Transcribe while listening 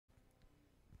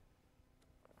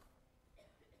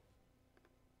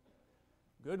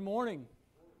Good morning.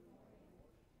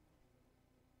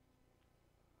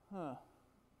 Good morning.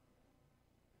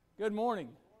 Good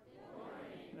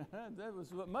morning. That was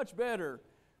much better.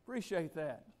 Appreciate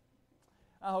that.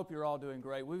 I hope you're all doing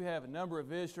great. We have a number of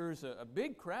visitors, a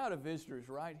big crowd of visitors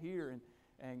right here,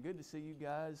 and good to see you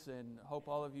guys, and hope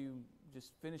all of you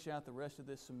just finish out the rest of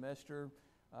this semester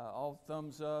all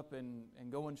thumbs up and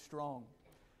going strong.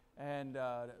 And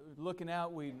looking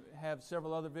out, we have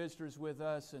several other visitors with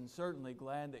us, and certainly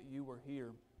glad that you were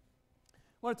here.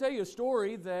 I want to tell you a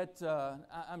story that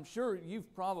I'm sure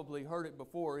you've probably heard it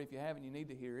before. If you haven't, you need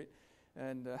to hear it.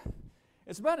 And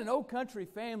it's about an old country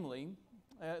family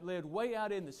that lived way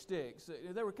out in the sticks.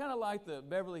 They were kind of like the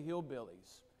Beverly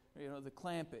Hillbillies, the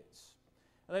Clampetts.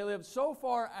 They lived so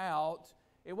far out,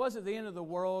 it wasn't the end of the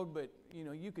world, but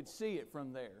you could see it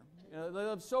from there. They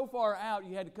lived so far out,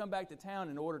 you had to come back to town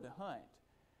in order to hunt.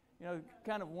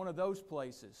 Kind of one of those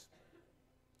places.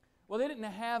 Well, they didn't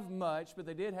have much, but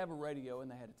they did have a radio and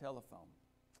they had a telephone.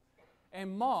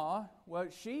 And Ma,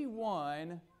 she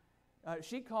won.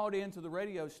 She called into the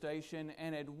radio station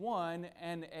and had won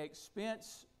an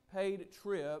expense-paid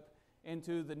trip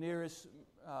into the nearest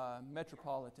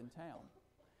metropolitan town.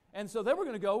 And so they were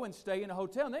going to go and stay in a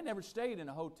hotel. And they'd never stayed in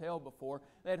a hotel before.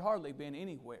 They'd hardly been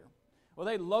anywhere. Well,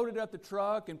 they loaded up the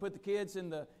truck and put the kids in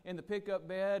the pickup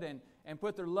bed and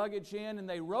put their luggage in, and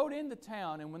they rode into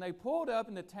town. And when they pulled up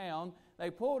into town, they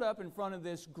pulled up in front of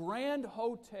this grand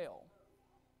hotel.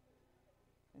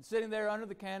 And sitting there under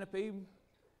the canopy,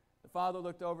 the father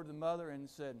looked over to the mother and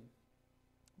said,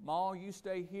 "Ma, you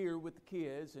stay here with the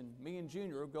kids, and me and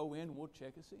Junior will go in and we'll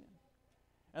check us in."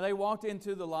 And they walked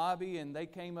into the lobby, and they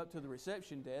came up to the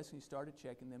reception desk, and he started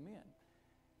checking them in.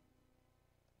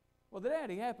 Well, the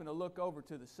daddy happened to look over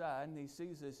to the side, and he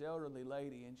sees this elderly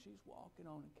lady, and she's walking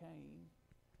on a cane,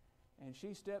 and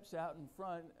she steps out in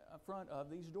front of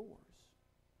these doors.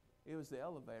 It was the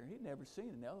elevator. He'd never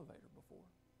seen an elevator before.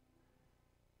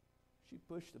 She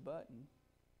pushed the button.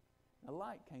 A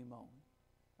light came on.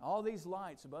 All these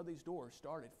lights above these doors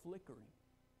started flickering.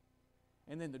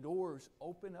 And then the doors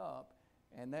opened up,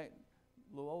 and that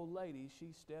little old lady,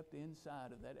 she stepped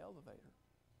inside of that elevator.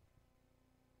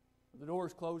 The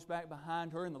doors closed back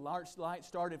behind her, and the light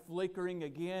started flickering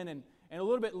again. And a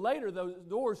little bit later, those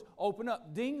doors open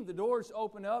up. Ding, the doors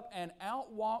open up, and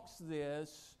out walks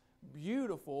this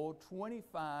beautiful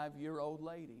 25-year-old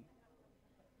lady.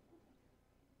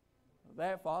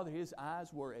 That father, his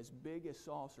eyes were as big as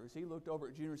saucers. He looked over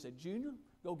at Junior and said, "Junior,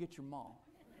 go get your mom."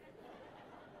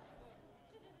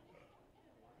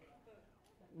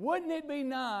 Wouldn't it be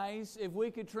nice if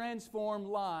we could transform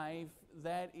life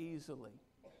that easily?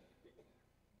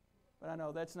 But I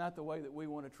know that's not the way that we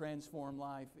want to transform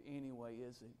life anyway,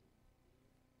 is it?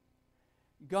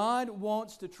 God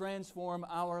wants to transform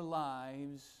our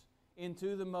lives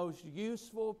into the most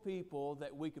useful people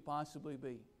that we could possibly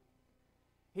be.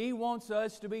 He wants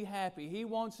us to be happy. He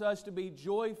wants us to be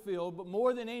joy-filled. But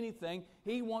more than anything,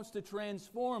 He wants to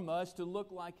transform us to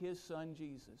look like His Son,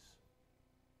 Jesus.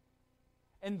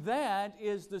 And that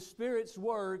is the Spirit's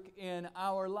work in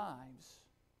our lives.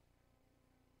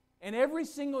 And every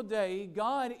single day,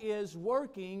 God is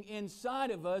working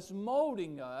inside of us,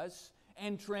 molding us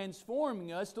and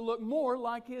transforming us to look more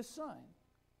like His Son.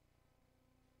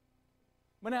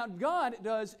 But now, God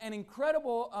does an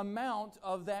incredible amount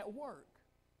of that work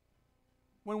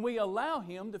when we allow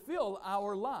Him to fill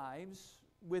our lives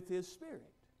with His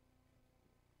Spirit.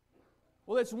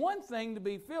 Well, it's one thing to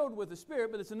be filled with the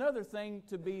Spirit, but it's another thing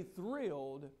to be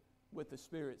thrilled with the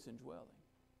Spirit's indwelling.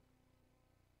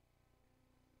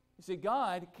 You see,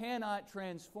 God cannot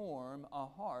transform a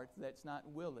heart that's not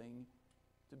willing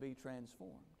to be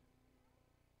transformed.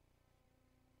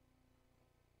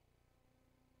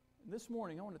 This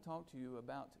morning, I want to talk to you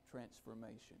about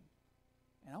transformation.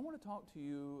 And I want to talk to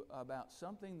you about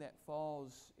something that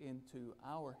falls into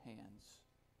our hands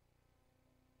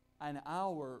and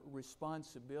our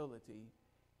responsibility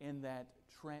in that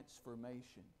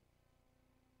transformation.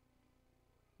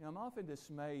 I'm often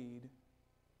dismayed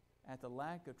at the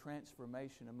lack of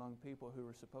transformation among people who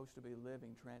are supposed to be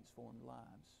living transformed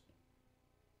lives.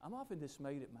 I'm often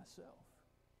dismayed at myself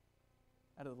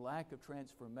out of the lack of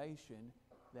transformation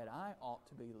that I ought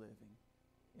to be living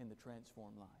in the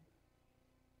transformed life.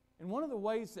 And one of the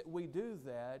ways that we do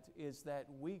that is that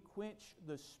we quench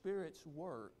the Spirit's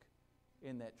work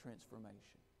in that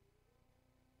transformation.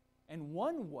 And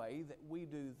one way that we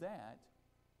do that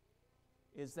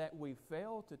is that we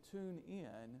fail to tune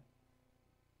in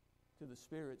to the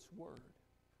Spirit's Word.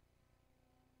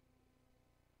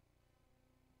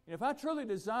 And if I truly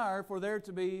desire for there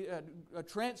to be a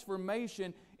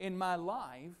transformation in my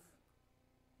life,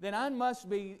 then I must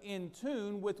be in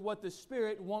tune with what the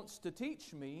Spirit wants to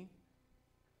teach me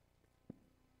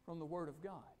from the Word of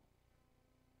God.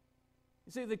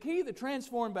 You see, the key to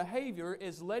transformed behavior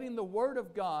is letting the Word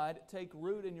of God take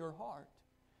root in your heart.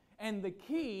 And the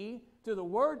key to the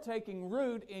Word taking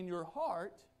root in your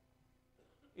heart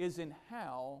is in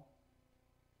how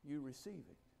you receive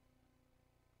it.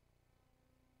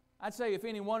 I'd say if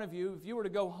any one of you, if you were to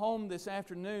go home this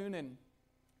afternoon and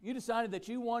you decided that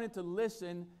you wanted to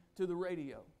listen to the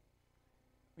radio,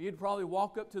 you'd probably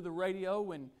walk up to the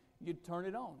radio and you'd turn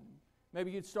it on.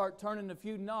 Maybe you'd start turning a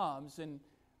few knobs and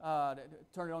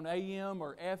turn it on AM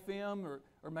or FM,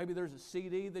 or maybe there's a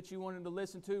CD that you wanted to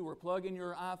listen to, or plug in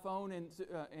your iPhone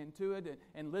into it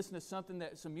and listen to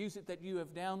some music that you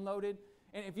have downloaded.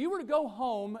 And if you were to go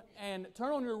home and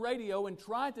turn on your radio and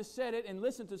try to set it and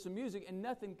listen to some music and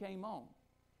nothing came on,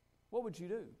 what would you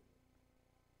do?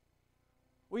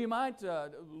 Well, you might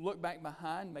look back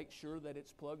behind, make sure that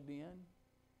it's plugged in.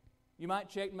 You might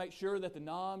check and make sure that the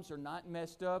knobs are not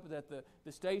messed up, that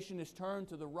the station is turned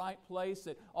to the right place,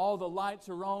 that all the lights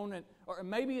are on, or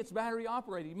maybe it's battery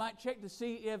operated. You might check to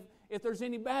see if there's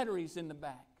any batteries in the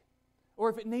back, or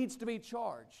if it needs to be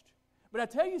charged. But I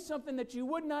tell you something that you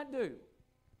would not do.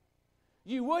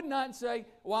 You would not say,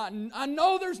 well, I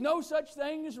know there's no such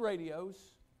thing as radios.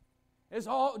 It's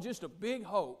all just a big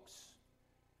hoax.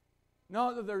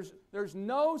 No, there's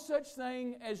no such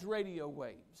thing as radio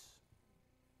waves.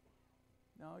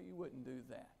 No, you wouldn't do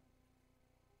that.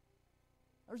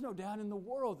 There's no doubt in the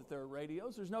world that there are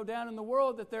radios. There's no doubt in the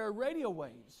world that there are radio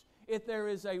waves. If there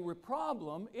is a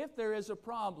problem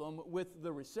with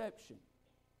the reception,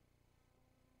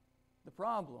 the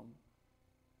problem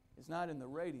is not in the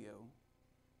radio.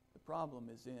 The problem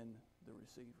is in the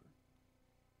receiver.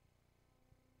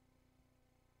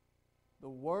 The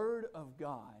Word of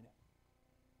God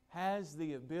has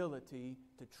the ability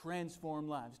to transform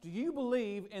lives. Do you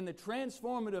believe in the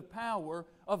transformative power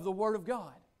of the Word of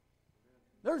God?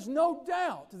 There's no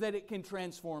doubt that it can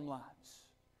transform lives.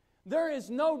 There is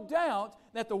no doubt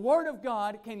that the Word of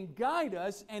God can guide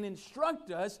us and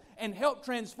instruct us and help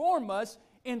transform us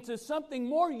into something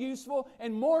more useful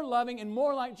and more loving and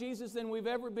more like Jesus than we've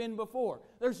ever been before.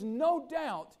 There's no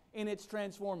doubt in its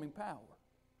transforming power.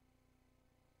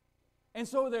 And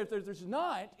so if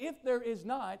there is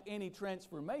not any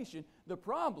transformation, the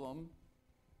problem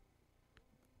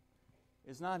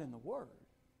is not in the Word.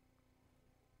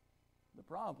 The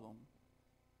problem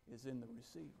is in the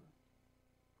receiver.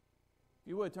 If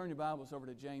you would, turn your Bibles over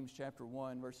to James chapter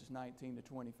 1, verses 19 to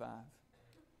 25.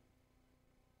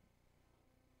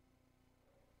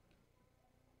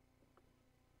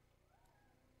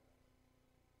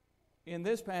 In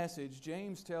this passage,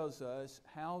 James tells us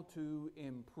how to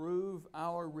improve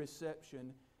our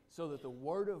reception so that the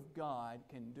Word of God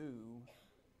can do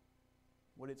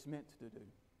what it's meant to do.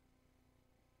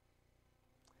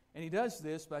 And he does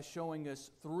this by showing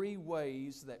us 3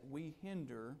 ways that we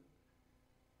hinder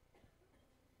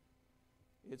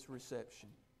its reception.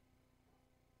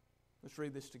 Let's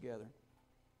read this together.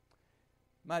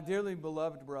 My dearly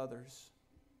beloved brothers,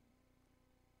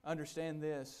 understand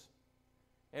this.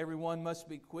 Everyone must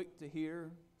be quick to hear,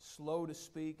 slow to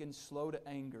speak, and slow to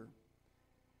anger.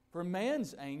 For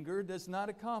man's anger does not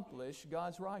accomplish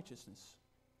God's righteousness.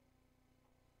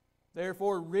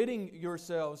 Therefore, ridding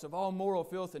yourselves of all moral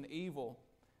filth and evil,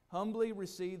 humbly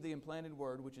receive the implanted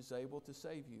word which is able to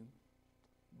save you.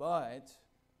 But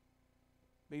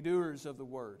be doers of the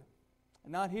word,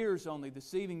 and not hearers only,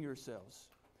 deceiving yourselves.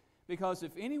 Because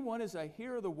if anyone is a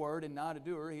hearer of the word and not a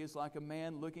doer, he is like a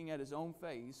man looking at his own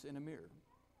face in a mirror.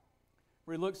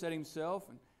 For he looks at himself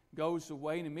and goes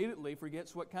away and immediately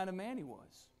forgets what kind of man he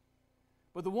was.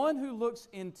 But the one who looks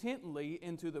intently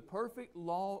into the perfect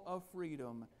law of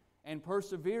freedom and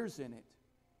perseveres in it,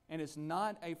 and is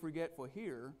not a forgetful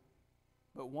hearer,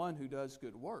 but one who does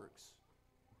good works,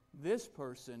 this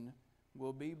person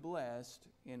will be blessed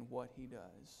in what he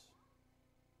does.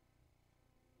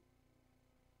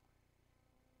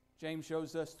 James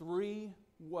shows us 3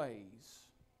 ways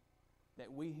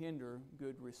that we hinder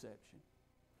good reception.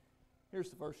 Here's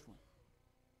the first one.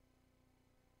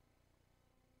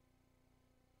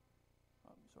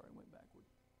 Oh, sorry, I went backward.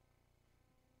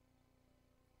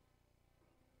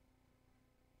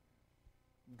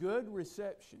 Good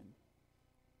reception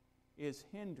is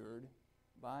hindered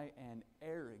by an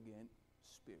arrogant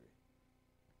spirit.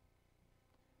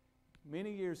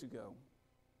 Many years ago,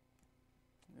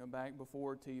 back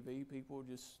before TV, people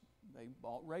they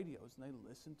bought radios and they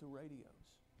listened to radios.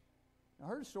 I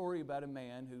heard a story about a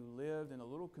man who lived in a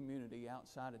little community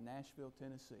outside of Nashville,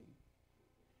 Tennessee.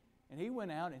 And he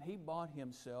went out and he bought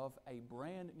himself a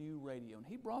brand new radio. And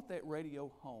he brought that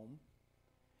radio home,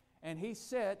 and he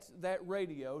set that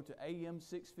radio to AM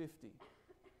 650.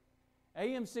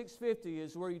 AM 650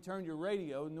 is where you turn your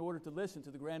radio in order to listen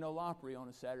to the Grand Ole Opry on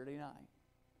a Saturday night.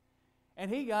 And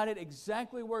he got it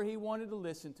exactly where he wanted to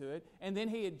listen to it, and then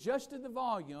he adjusted the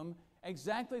volume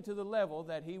exactly to the level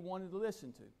that he wanted to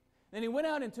listen to. Then he went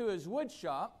out into his wood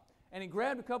shop, and he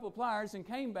grabbed a couple of pliers and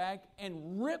came back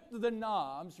and ripped the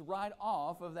knobs right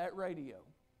off of that radio.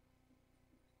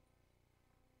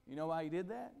 You know why he did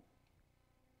that?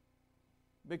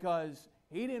 Because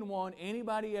he didn't want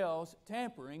anybody else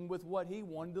tampering with what he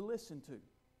wanted to listen to.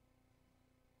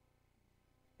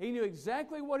 He knew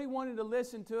exactly what he wanted to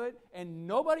listen to it, and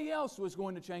nobody else was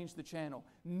going to change the channel.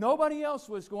 Nobody else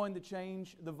was going to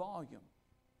change the volume.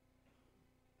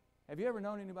 Have you ever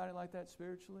known anybody like that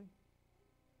spiritually?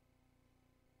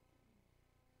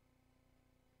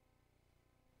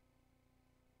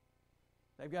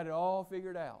 They've got it all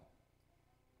figured out.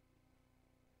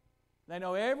 They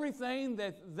know everything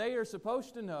that they are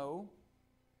supposed to know,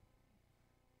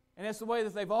 and that's the way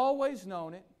that they've always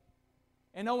known it,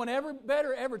 and no one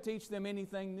ever teach them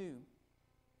anything new.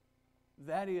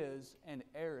 That is an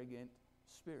arrogant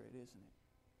spirit, isn't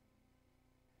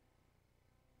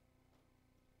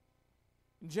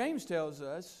it? James tells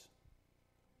us,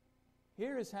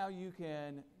 here is how you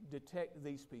can detect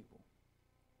these people.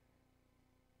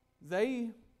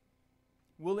 They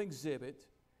will exhibit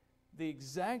the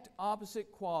exact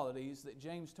opposite qualities that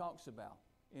James talks about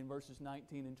in verses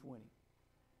 19 and 20.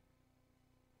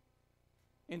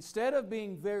 Instead of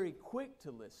being very quick to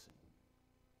listen,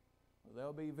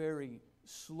 they'll be very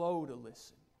slow to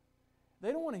listen.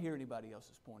 They don't want to hear anybody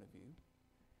else's point of view.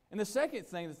 And the second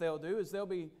thing that they'll do is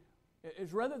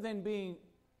rather than being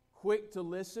quick to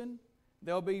listen,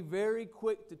 they'll be very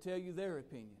quick to tell you their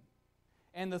opinion.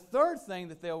 And the third thing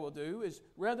that they will do is,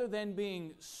 rather than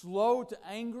being slow to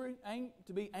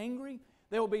be angry,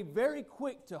 they will be very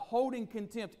quick to hold in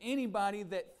contempt anybody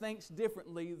that thinks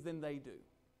differently than they do.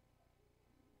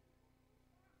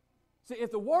 See,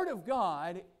 if the Word of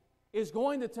God is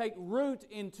going to take root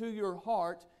into your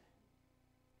heart,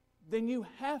 then you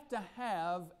have to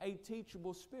have a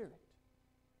teachable spirit.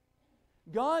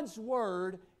 God's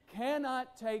Word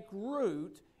cannot take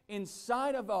root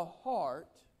inside of a heart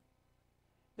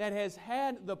that has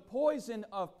had the poison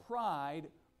of pride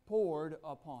poured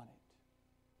upon it.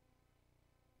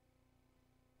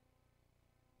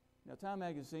 Now, Time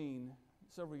Magazine,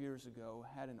 several years ago,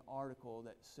 had an article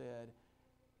that said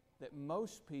that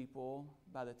most people,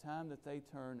 by the time that they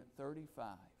turn 35,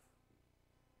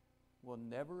 will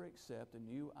never accept a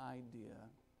new idea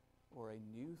or a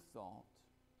new thought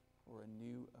or a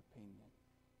new opinion.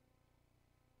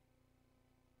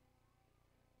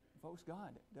 Folks,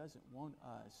 God doesn't want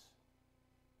us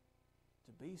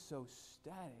to be so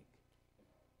static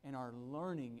in our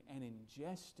learning and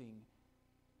ingesting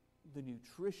the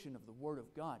nutrition of the Word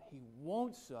of God. He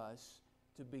wants us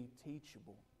to be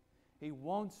teachable. He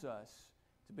wants us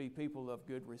to be people of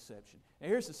good reception. Now,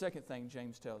 here's the second thing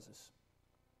James tells us.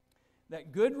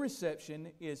 That good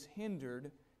reception is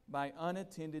hindered by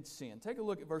unattended sin. Take a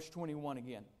look at verse 21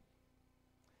 again.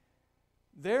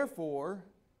 Therefore,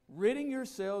 ridding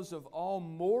yourselves of all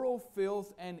moral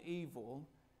filth and evil,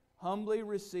 humbly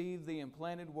receive the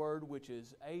implanted word which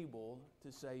is able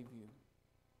to save you.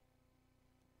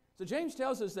 So James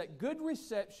tells us that good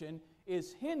reception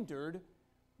is hindered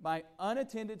by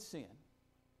unattended sin.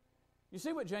 You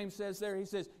see what James says there? He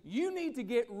says, you need to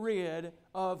get rid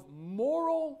of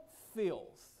moral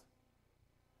filth.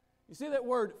 You see that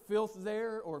word filth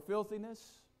there, or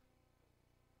filthiness?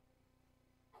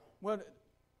 Well,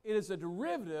 it is a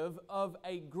derivative of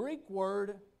a Greek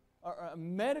word, or a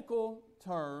medical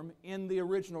term in the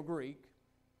original Greek,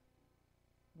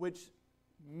 which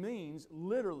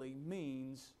literally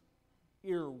means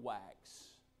earwax.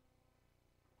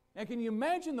 Now, can you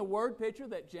imagine the word picture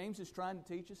that James is trying to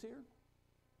teach us here?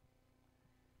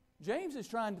 James is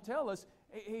trying to tell us,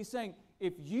 he's saying,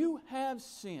 if you have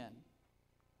sin,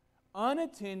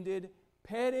 unattended,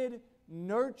 petted,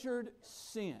 nurtured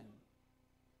sin,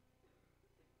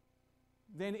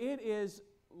 then it is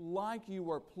like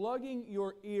you are plugging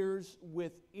your ears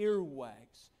with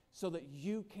earwax so that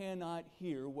you cannot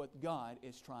hear what God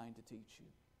is trying to teach you.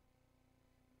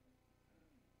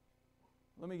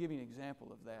 Let me give you an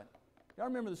example of that. Y'all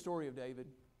remember the story of David?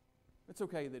 It's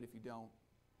okay that if you don't.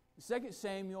 In 2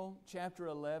 Samuel chapter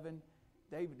 11,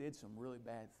 David did some really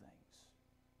bad things.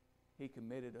 He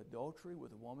committed adultery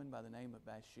with a woman by the name of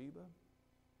Bathsheba.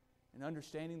 And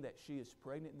understanding that she is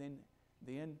pregnant,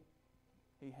 then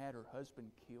he had her husband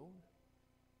killed.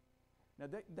 Now,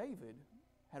 David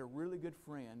had a really good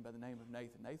friend by the name of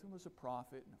Nathan. Nathan was a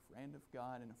prophet and a friend of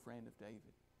God and a friend of David.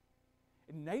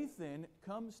 And Nathan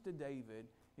comes to David.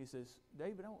 He says,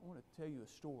 David, I want to tell you a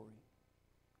story.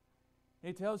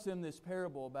 And he tells him this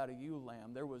parable about a ewe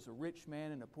lamb. There was a rich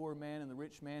man and a poor man, and the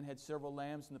rich man had several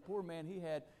lambs, and the poor man, he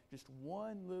had just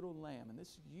one little lamb. And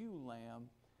this ewe lamb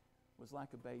was like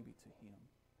a baby to him.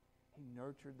 He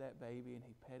nurtured that baby, and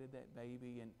he petted that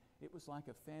baby, and it was like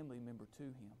a family member to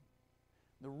him.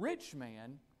 The rich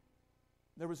man,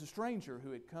 there was a stranger who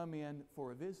had come in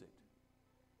for a visit.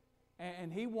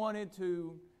 And he wanted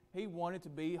to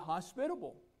be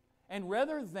hospitable. And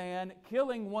rather than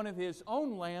killing one of his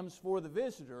own lambs for the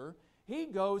visitor, he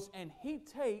goes and he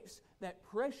takes that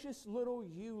precious little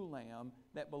ewe lamb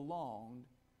that belonged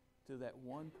to that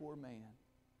one poor man.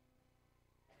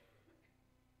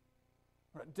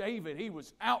 David, he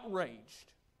was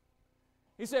outraged.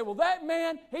 He said, well, that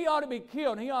man, he ought to be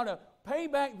killed. He ought to pay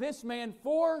back this man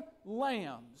 4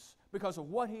 lambs because of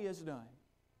what he has done.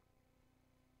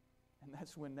 And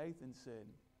that's when Nathan said,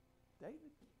 David,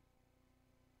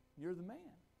 you're the man.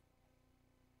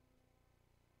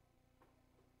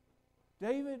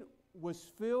 David was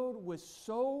filled with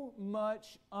so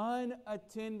much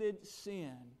unattended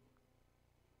sin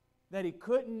that he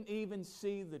couldn't even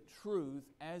see the truth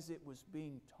as it was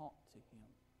being taught to him.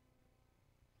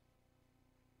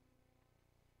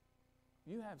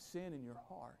 You have sin in your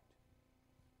heart.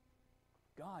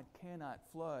 God cannot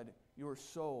flood your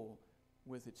soul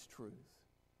with its truth.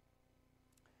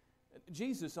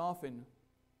 Jesus often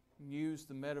used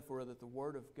the metaphor that the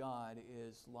Word of God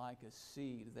is like a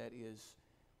seed that is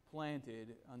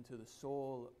planted unto the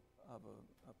soul of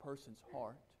a person's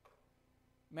heart.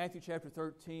 Matthew chapter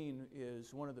 13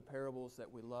 is one of the parables that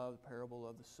we love, the parable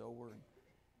of the sower.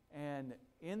 And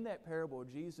in that parable,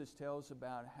 Jesus tells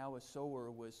about how a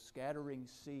sower was scattering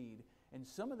seed, and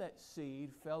some of that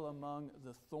seed fell among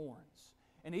the thorns.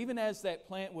 And even as that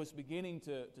plant was beginning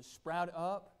to sprout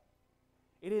up,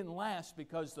 it didn't last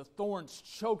because the thorns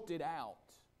choked it out.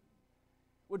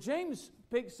 Well, James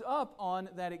picks up on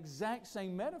that exact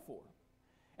same metaphor.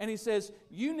 And he says,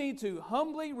 you need to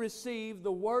humbly receive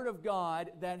the Word of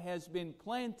God that has been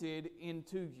planted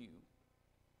into you.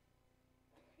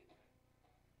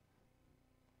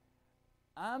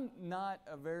 I'm not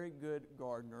a very good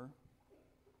gardener.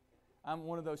 I'm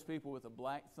one of those people with a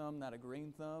black thumb, not a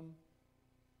green thumb.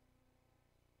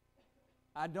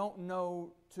 I don't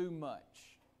know too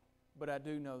much, but I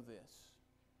do know this.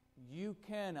 You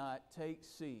cannot take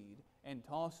seed and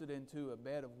toss it into a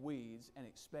bed of weeds and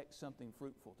expect something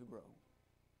fruitful to grow.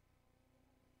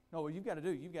 No, what you've got to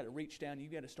do, you've got to reach down,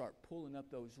 you've got to start pulling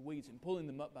up those weeds and pulling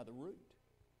them up by the root.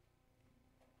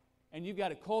 And you've got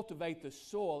to cultivate the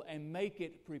soil and make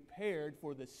it prepared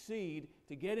for the seed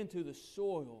to get into the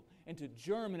soil and to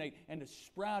germinate and to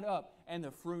sprout up and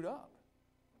to fruit up.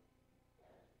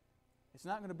 It's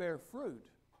not going to bear fruit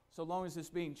so long as it's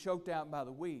being choked out by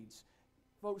the weeds.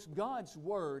 Folks, God's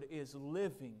Word is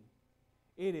living.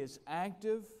 It is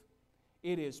active.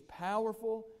 It is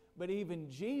powerful. But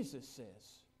even Jesus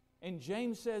says, and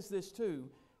James says this too,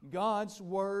 God's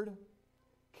Word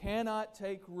cannot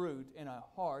take root in a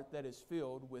heart that is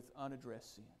filled with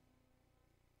unaddressed sin.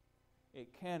 It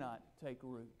cannot take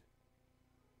root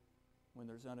when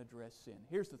there's unaddressed sin.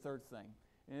 Here's the third thing.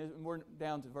 And we're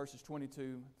down to verses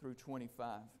 22 through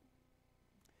 25.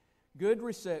 Good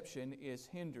reception is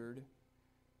hindered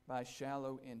by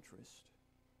shallow interest.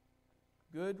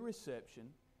 Good reception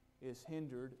is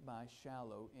hindered by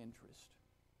shallow interest.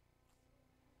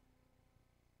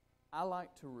 I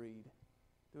like to read.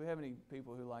 Do we have any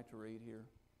people who like to read here?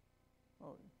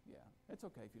 Oh, yeah. It's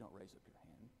okay if you don't raise up your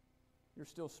hand. You're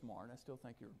still smart. I still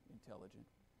think you're intelligent.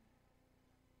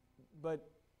 But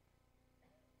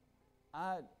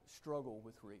I struggle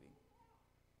with reading.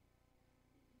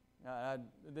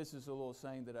 This is a little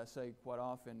saying that I say quite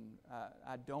often.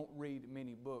 I don't read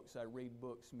many books. I read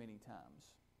books many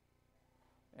times.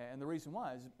 And the reason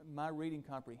why is my reading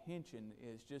comprehension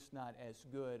is just not as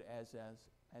good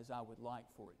as I would like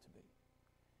for it to be.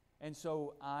 And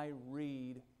so I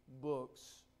read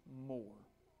books more.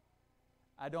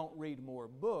 I don't read more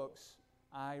books.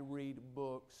 I read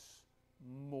books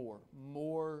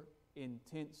more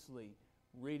intensely,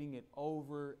 reading it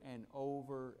over and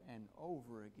over and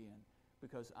over again,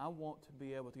 because I want to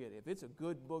be able to get it. If it's a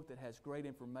good book that has great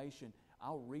information,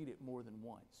 I'll read it more than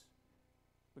once,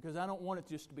 because I don't want it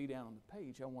just to be down on the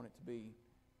page. I want it to be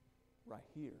right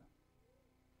here.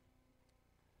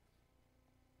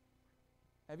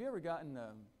 Have you ever gotten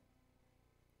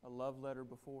a love letter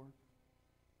before?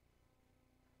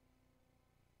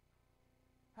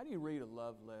 How do you read a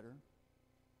love letter?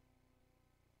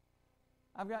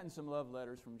 I've gotten some love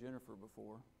letters from Jennifer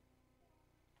before,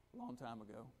 a long time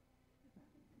ago.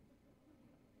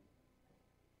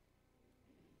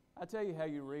 I tell you how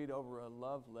you read over a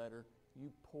love letter.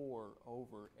 You pore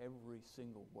over every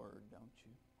single word, don't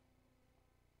you?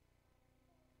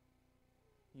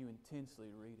 You intensely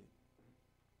read it.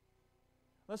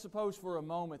 Let's suppose for a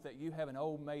moment that you have an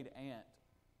old maid aunt.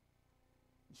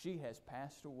 She has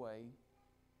passed away,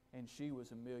 and she was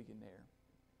a millionaire.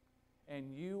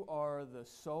 And you are the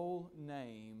sole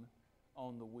name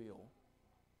on the will.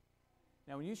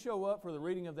 Now, when you show up for the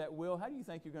reading of that will, how do you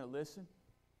think you're going to listen?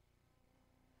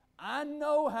 I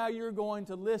know how you're going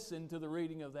to listen to the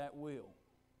reading of that will.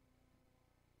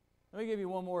 Let me give you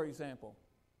one more example.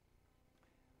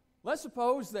 Let's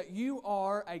suppose that you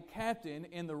are a captain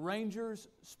in the Rangers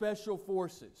Special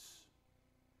Forces,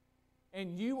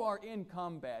 and you are in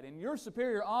combat, and your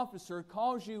superior officer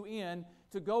calls you in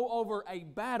to go over a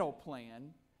battle plan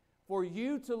for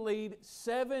you to lead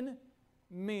 7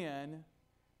 men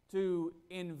to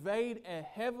invade a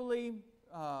heavily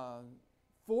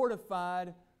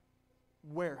fortified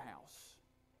warehouse.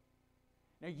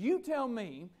 Now you tell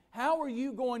me, how are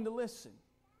you going to listen?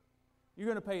 You're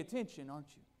going to pay attention,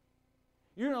 aren't you?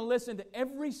 You're going to listen to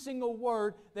every single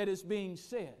word that is being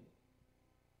said.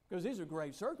 Because these are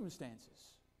grave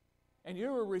circumstances. And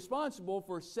you're responsible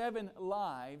for 7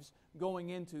 lives going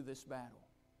into this battle.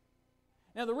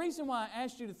 Now the reason why I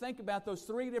asked you to think about those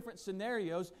 3 different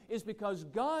scenarios is because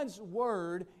God's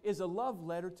Word is a love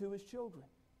letter to His children.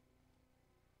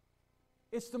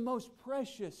 It's the most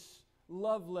precious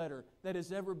love letter that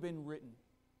has ever been written.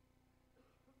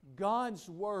 God's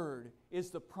Word is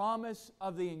the promise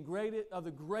of the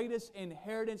greatest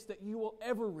inheritance that you will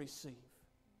ever receive.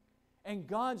 And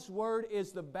God's Word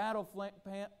is the battle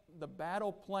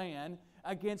plan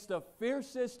against the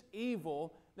fiercest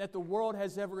evil that the world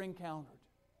has ever encountered.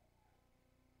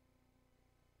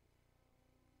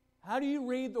 How do you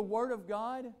read the Word of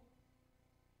God?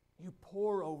 You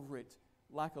pore over it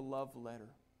like a love letter.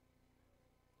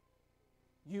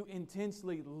 You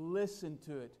intensely listen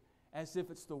to it as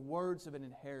if it's the words of an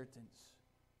inheritance.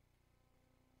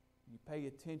 You pay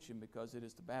attention because it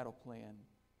is the battle plan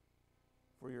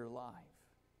for your life.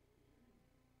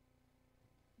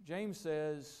 James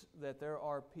says that there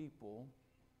are people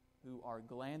who are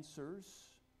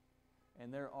glancers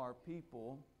and there are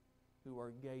people who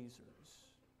are gazers.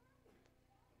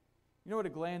 You know what a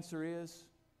glancer is?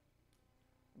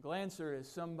 A glancer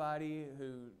is somebody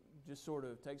who just sort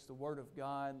of takes the Word of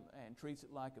God and treats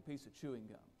it like a piece of chewing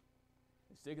gum.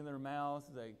 They stick it in their mouth,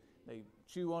 they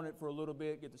chew on it for a little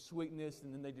bit, get the sweetness,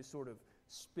 and then they just sort of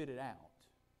spit it out.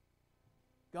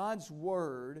 God's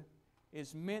Word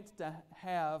is meant to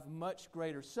have much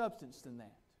greater substance than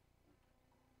that.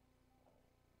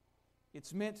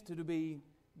 It's meant to be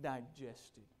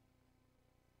digested.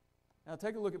 Now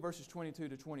take a look at verses 22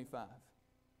 to 25.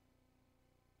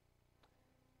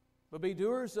 But be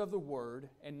doers of the word,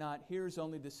 and not hearers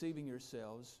only, deceiving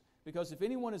yourselves. Because if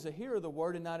anyone is a hearer of the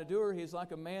word and not a doer, he is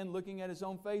like a man looking at his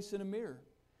own face in a mirror.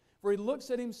 For he looks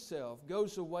at himself,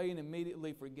 goes away, and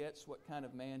immediately forgets what kind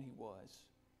of man he was.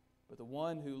 But the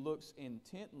one who looks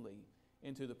intently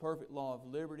into the perfect law of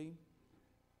liberty,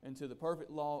 into the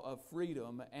perfect law of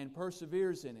freedom, and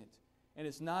perseveres in it, and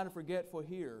is not a forgetful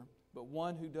hearer, but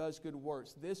one who does good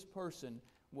works, this person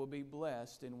will be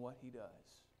blessed in what he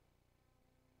does.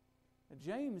 Now,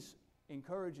 James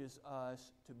encourages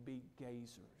us to be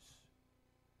gazers.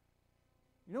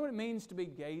 You know what it means to be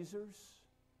gazers?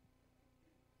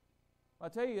 I'll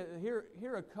tell you, here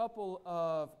are a couple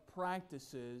of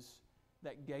practices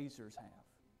that gazers have.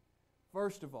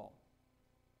 First of all,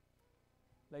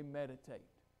 they meditate.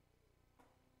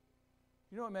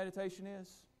 You know what meditation is?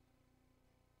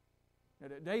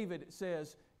 David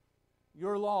says,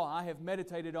 your law I have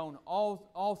meditated on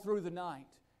all through the night.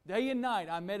 Day and night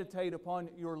I meditate upon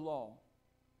your law.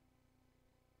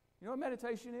 You know what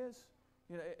meditation is?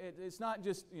 It's not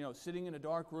just sitting in a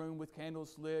dark room with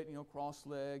candles lit,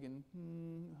 cross-legged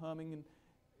and humming. And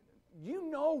you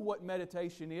know what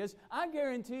meditation is. I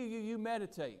guarantee you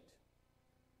meditate.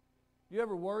 You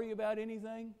ever worry about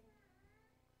anything?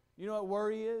 You know what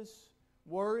worry is?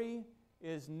 Worry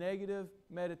is negative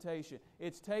meditation.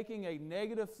 It's taking a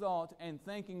negative thought and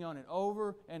thinking on it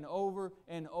over and over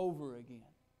and over again.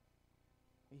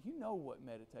 You know what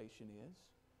meditation is.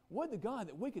 Would to God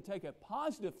that we could take a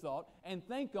positive thought and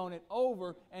think on it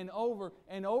over and over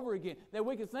and over again. That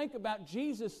we could think about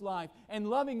Jesus' life and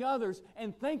loving others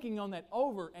and thinking on that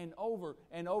over and over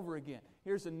and over again.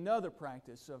 Here's another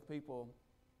practice of people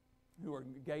who are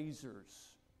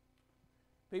gazers.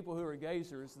 People who are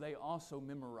gazers, they also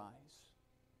memorize.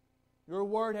 Your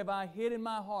word have I hid in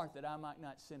my heart that I might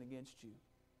not sin against you.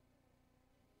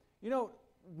 You know,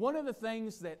 one of the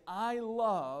things that I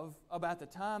love about the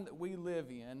time that we live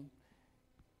in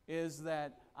is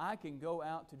that I can go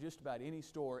out to just about any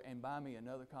store and buy me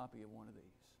another copy of one of these.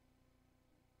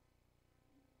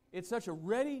 It's such a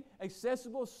ready,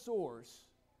 accessible source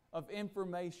of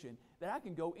information that I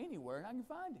can go anywhere and I can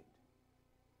find it.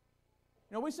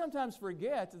 You know, we sometimes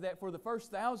forget that for the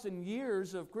first 1,000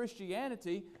 years of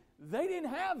Christianity, they didn't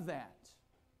have that.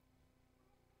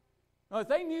 Now, if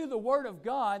they knew the Word of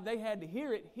God, they had to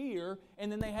hear it here,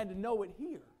 and then they had to know it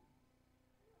here.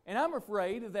 And I'm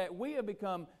afraid that we have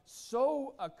become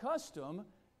so accustomed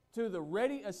to the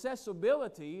ready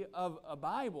accessibility of a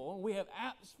Bible. We have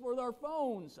apps for our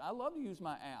phones. I love to use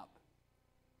my app.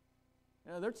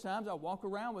 You know, there's times I walk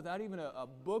around without even a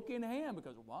book in hand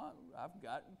because, well,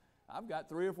 I've got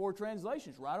 3 or 4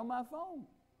 translations right on my phone.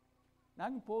 And I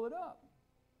can pull it up.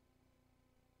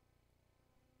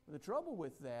 But the trouble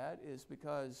with that is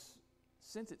because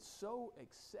since it's so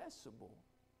accessible,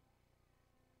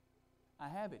 I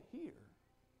have it here,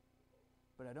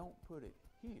 but I don't put it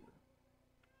here.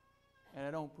 And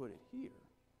I don't put it here.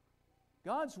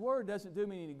 God's Word doesn't do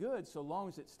me any good so long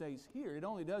as it stays here. It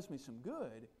only does me some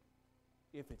good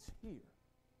if it's here.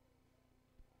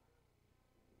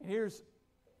 And here's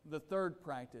the third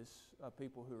practice of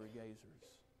people who are gazers.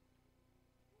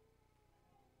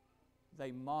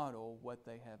 They model what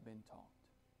they have been taught.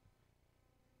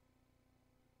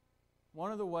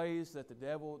 One of the ways that the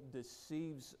devil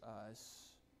deceives us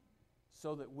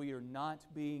so that we are not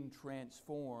being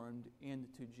transformed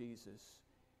into Jesus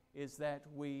is that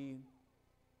we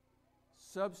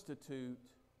substitute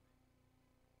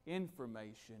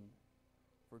information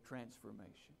for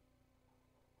transformation.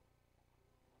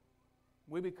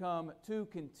 We become too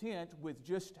content with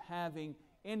just having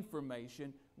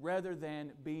information rather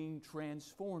than being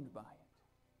transformed by it.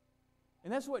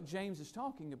 And that's what James is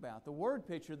talking about. The word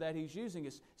picture that he's using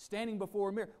is standing before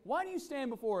a mirror. Why do you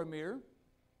stand before a mirror?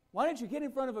 Why didn't you get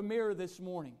in front of a mirror this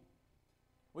morning?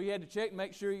 Well, you had to check,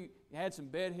 make sure you had some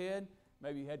bedhead.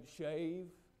 Maybe you had to shave.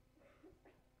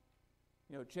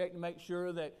 Check to make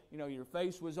sure that, your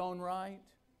face was on right.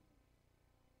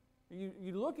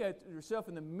 You look at yourself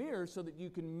in the mirror so that you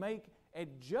can make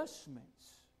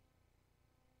adjustments.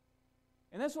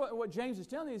 And that's what James is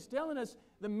telling us. He's telling us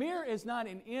the mirror is not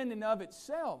an end in of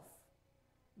itself.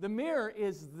 The mirror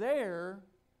is there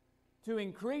to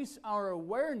increase our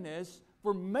awareness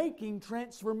for making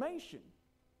transformation.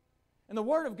 And the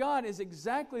Word of God is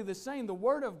exactly the same. The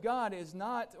Word of God is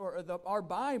not, our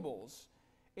Bibles,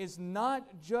 is not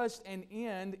just an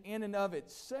end in and of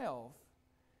itself.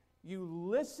 You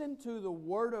listen to the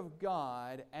Word of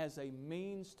God as a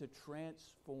means to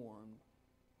transform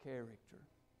character.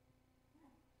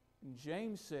 And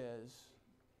James says,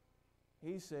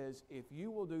 if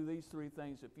you will do these 3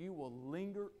 things, if you will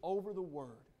linger over the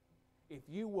Word, if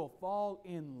you will fall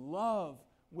in love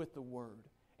with the Word,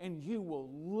 and you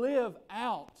will live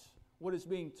out what is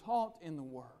being taught in the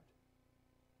Word,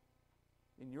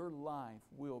 then your life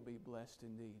will be blessed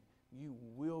indeed. You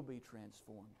will be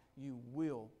transformed. You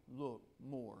will look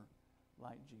more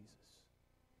like Jesus.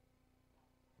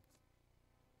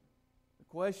 The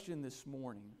question this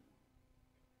morning,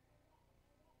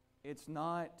 it's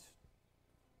not,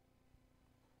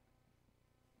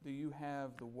 do you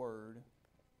have the Word?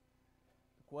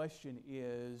 The question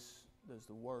is, does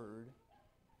the Word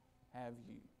have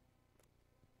you?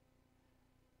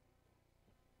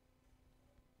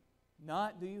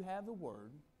 Not do you have the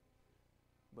Word,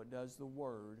 but does the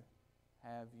Word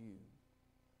have you?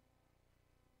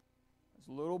 As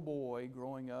a little boy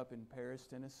growing up in Paris,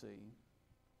 Tennessee,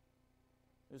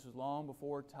 this was long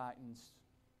before Titan's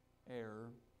era.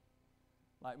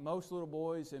 Like most little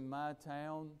boys in my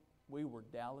town, we were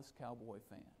Dallas Cowboy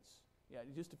fans. Yeah,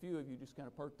 just a few of you just kind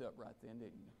of perked up right then,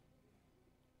 didn't you?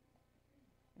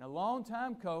 And a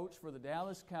long-time coach for the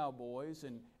Dallas Cowboys,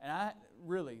 and I'm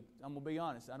going to be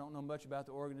honest, I don't know much about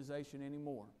the organization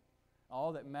anymore.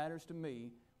 All that matters to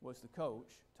me was the coach,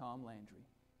 Tom Landry.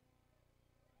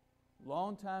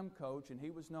 Long-time coach, and he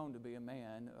was known to be a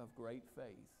man of great faith.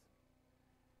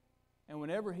 And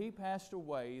whenever he passed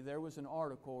away, there was an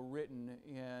article written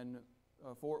in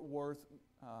a Fort Worth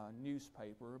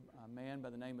newspaper, a man by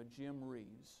the name of Jim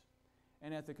Reeves.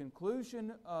 And at the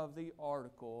conclusion of the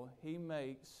article, he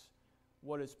makes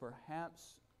what is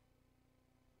perhaps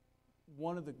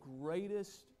one of the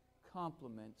greatest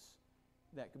compliments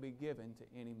that could be given to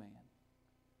any man.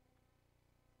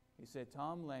 He said,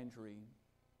 Tom Landry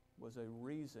was a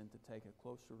reason to take a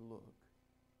closer look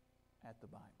at the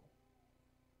Bible.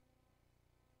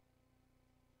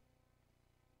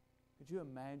 Could you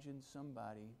imagine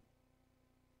somebody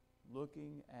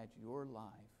looking at your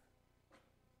life,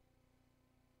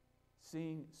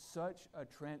 seeing such a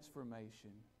transformation,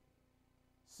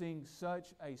 seeing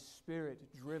such a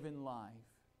Spirit-driven life,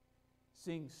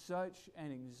 seeing such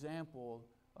an example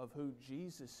of who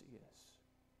Jesus is,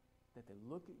 that they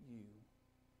look at you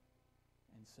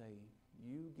and say,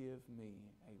 you give me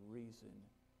a reason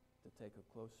to take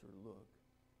a closer look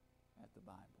at the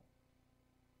Bible.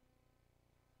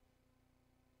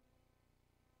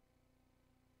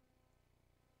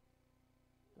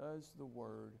 Does the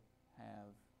Word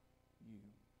have you?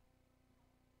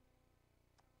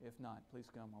 If not, please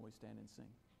come while we stand and sing.